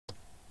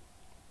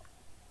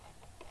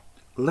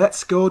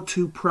Let's go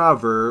to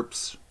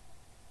Proverbs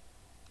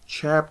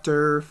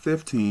chapter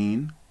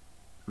 15,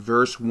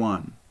 verse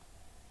 1.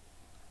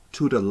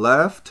 To the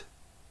left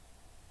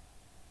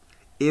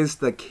is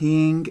the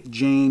King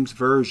James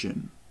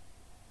Version.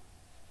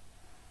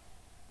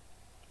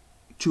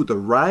 To the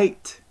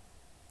right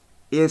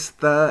is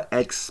the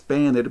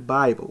Expanded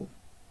Bible.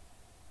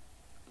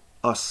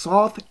 A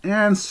soft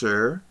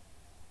answer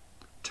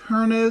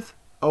turneth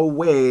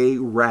away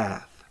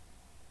wrath,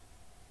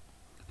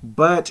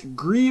 but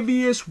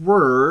grievous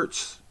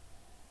words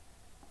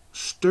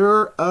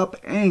stir up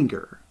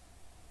anger.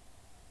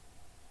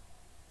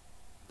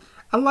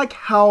 I like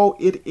how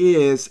it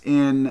is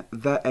in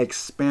the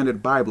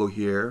Expanded Bible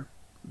here,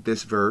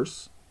 this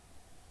verse.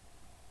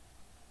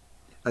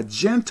 A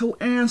gentle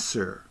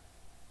answer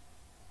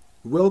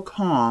will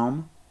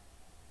calm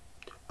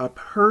a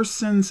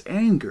person's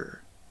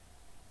anger,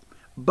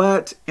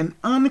 but an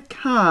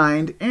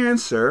unkind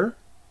answer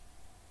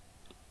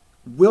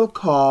will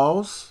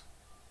cause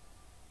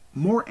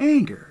more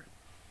anger.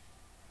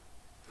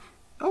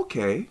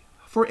 Okay,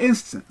 for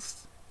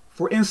instance,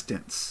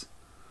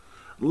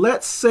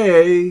 let's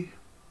say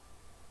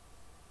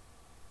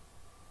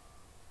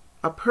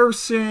a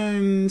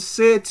person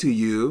said to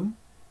you,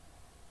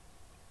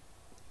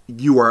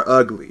 "You are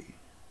ugly.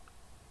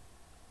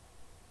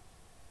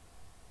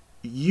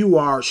 You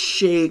are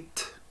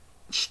shaped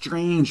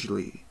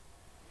strangely.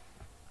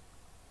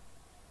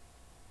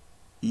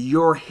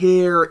 Your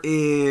hair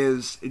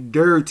is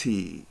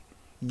dirty.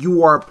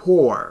 You are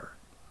poor,"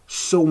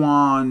 so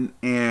on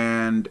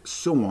and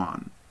so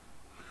on.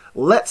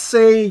 Let's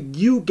say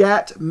you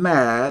got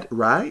mad,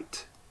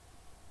 right?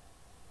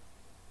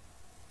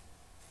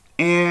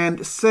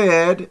 And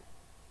said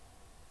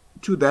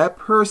to that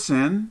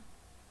person,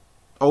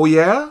 "Oh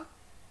yeah?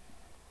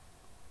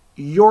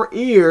 Your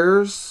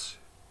ears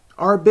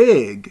are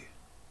big.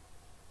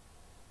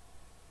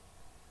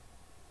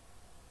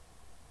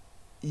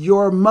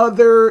 Your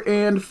mother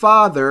and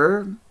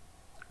father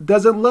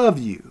doesn't love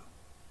you."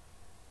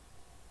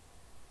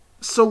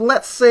 So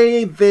let's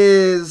say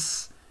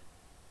there's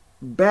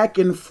back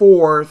and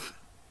forth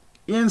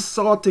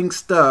insulting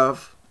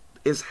stuff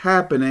is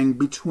happening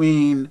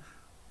between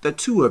the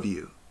two of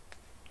you.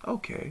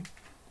 Okay.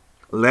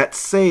 Let's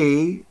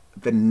say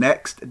the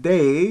next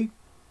day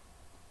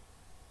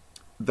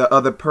the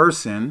other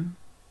person,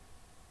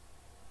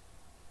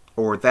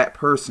 or that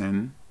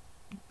person,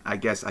 I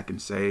guess I can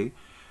say,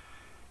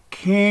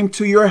 came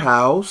to your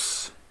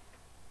house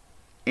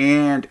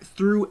and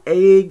threw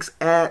eggs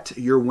at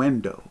your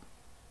window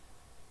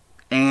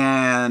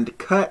and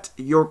cut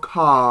your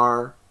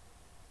car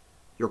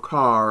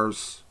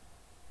tires.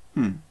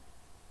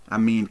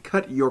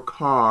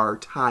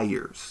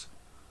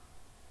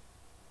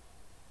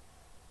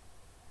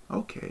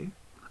 Okay.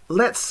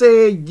 Let's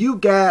say you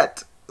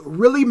got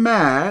really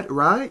mad,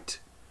 right?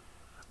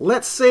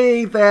 Let's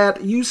say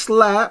that you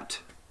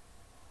slapped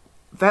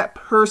that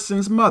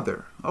person's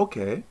mother.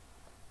 Okay.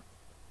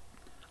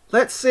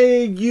 Let's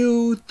say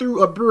you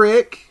threw a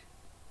brick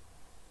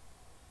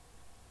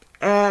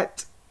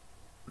at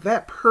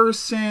that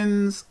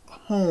person's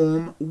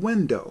home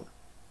window.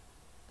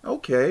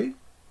 Okay.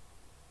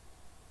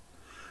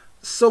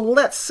 So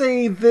let's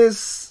say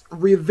this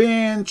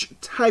revenge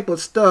type of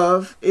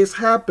stuff is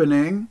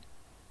happening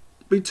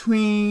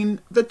between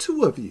the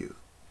two of you.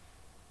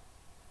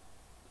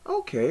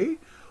 Okay.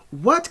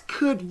 What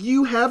could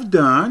you have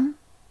done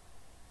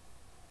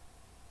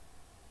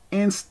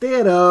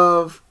instead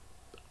of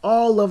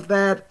all of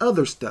that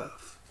other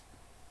stuff?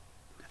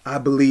 I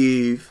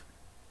believe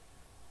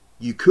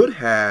you could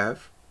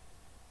have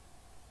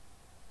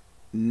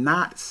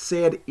not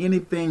said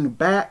anything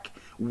back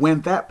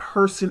when that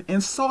person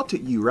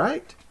insulted you,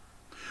 right?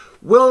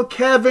 Well,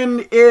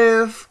 Kevin,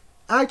 if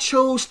I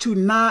chose to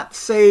not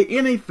say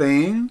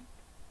anything,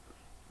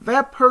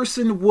 that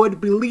person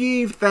would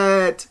believe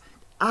that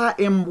I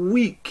am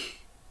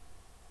weak,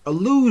 a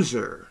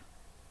loser,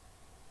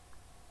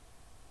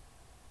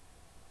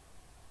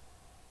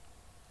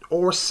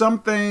 or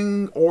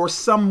something, or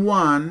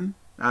someone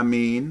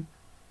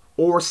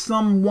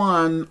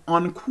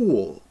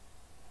uncool.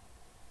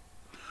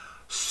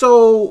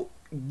 So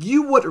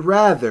you would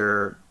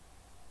rather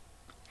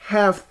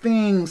have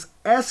things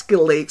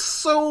escalate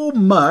so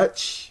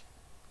much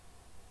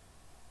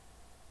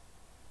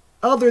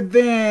other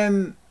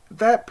than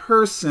that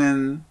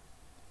person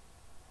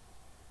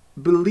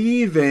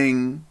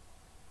believing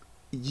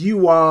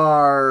you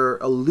are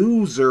a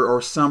loser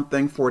or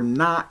something for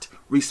not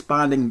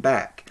responding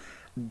back.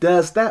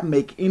 Does that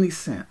make any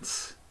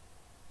sense?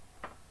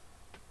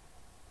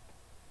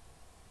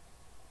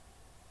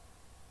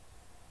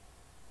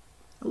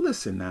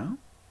 Listen now.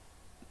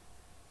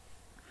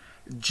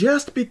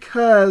 Just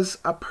because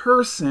a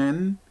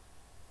person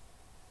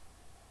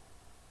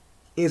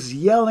is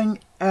yelling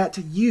at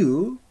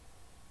you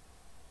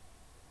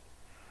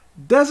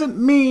doesn't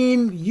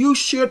mean you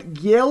should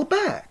yell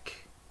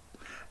back.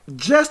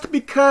 Just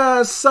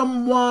because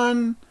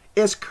someone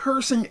is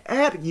cursing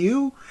at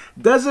you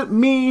doesn't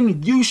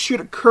mean you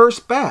should curse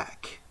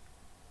back.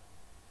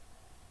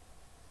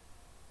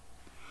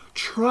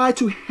 Try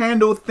to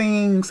handle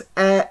things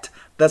at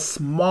the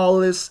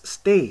smallest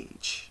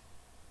stage.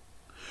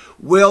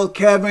 Well,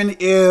 Kevin,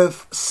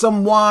 if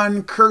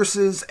someone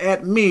curses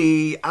at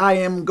me, I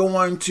am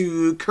going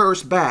to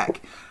curse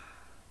back.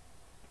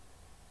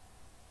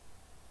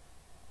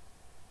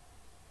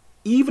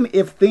 Even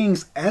if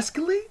things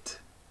escalate?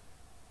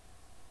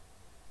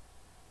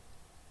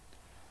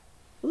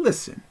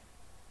 Listen.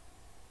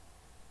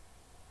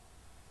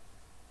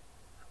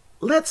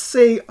 Let's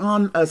say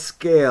on a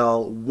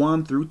scale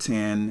 1 through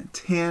 10,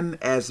 10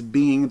 as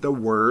being the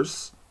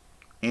worst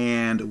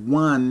and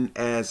 1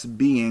 as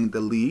being the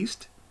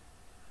least.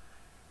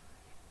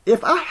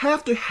 If I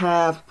have to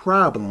have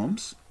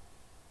problems,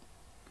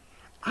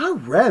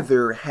 I'd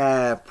rather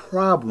have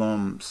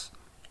problems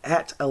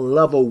at a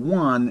level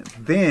 1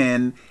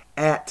 than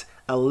at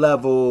a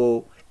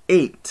level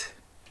 8,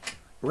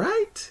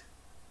 right?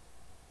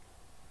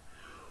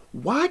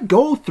 Why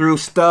go through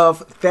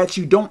stuff that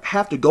you don't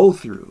have to go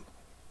through?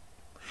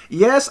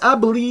 Yes, I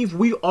believe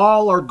we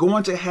all are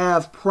going to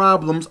have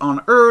problems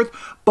on earth,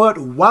 but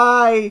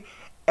why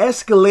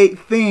escalate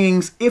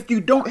things if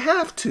you don't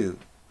have to?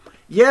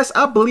 Yes,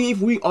 I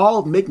believe we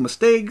all make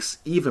mistakes,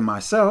 even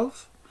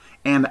myself,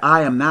 and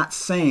I am not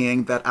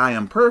saying that I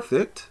am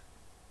perfect.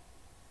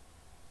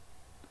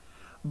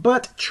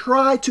 But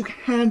try to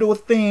handle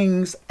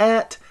things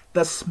at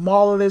the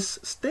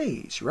smallest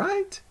stage,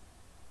 right?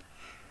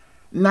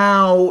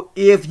 Now,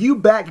 if you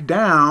back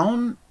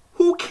down,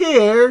 who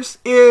cares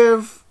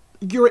if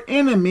your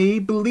enemy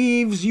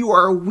believes you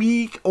are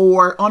weak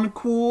or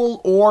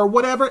uncool or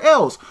whatever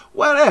else?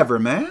 Whatever,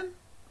 man.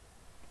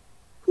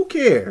 Who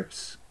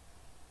cares?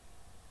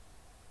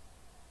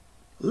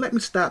 Let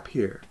me stop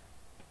here.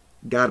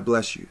 God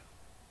bless you.